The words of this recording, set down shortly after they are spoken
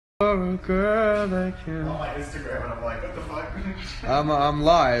For a girl like you. On my Instagram, and I'm like, what the fuck? I'm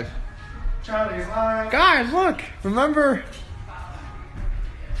live. Charlie's live. Guys, look! Remember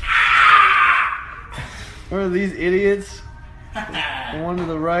these idiots? The one to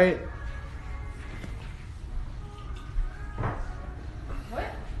the right.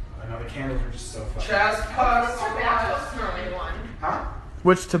 What? I know the candles are just so fucking. Tobacco smelling one. Huh?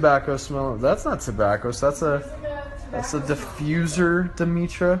 Which tobacco smell? That's not tobacco. So that's a diffuser,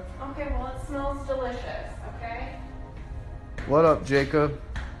 Demetra. Okay, well it smells delicious, okay? What up, Jacob?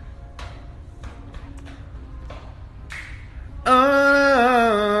 It's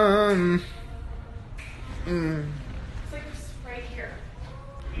like just right here.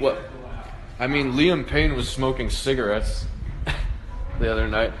 What? I mean, Liam Payne was smoking cigarettes the other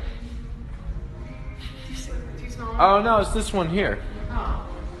night. Do you smell them? Oh no, it's this one here. Oh.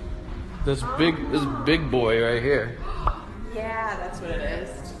 This big boy right here. Yeah, that's what it is.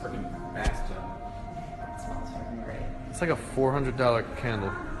 It's a freaking bathtub. It smells fucking great. It's like a $400 candle.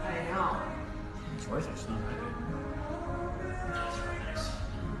 I know. It's worth it. It's not bad. It's really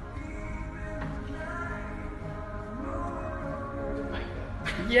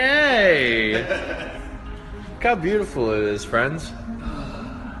nice. Yay! Look how beautiful it is, friends.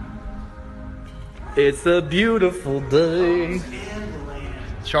 It's a beautiful day.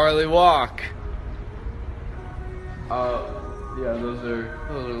 Charlie, walk. Yeah, those are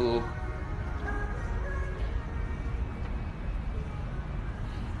little.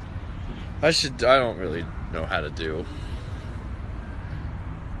 I don't really know how to do.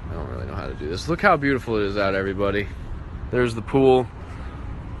 I don't really know how to do this. Look how beautiful it is out, everybody. There's the pool.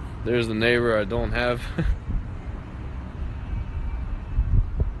 There's the neighbor I don't have.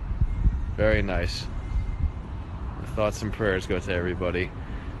 Very nice. Thoughts and prayers go to everybody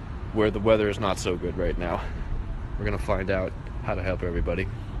where the weather is not so good right now. We're gonna find out how to help everybody.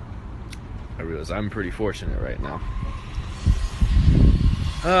 I realize I'm pretty fortunate right now.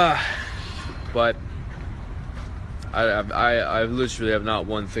 But I literally have not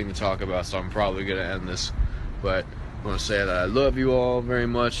one thing to talk about, so I'm probably gonna end this. But I want to say that I love you all very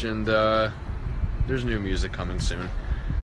much, and there's new music coming soon.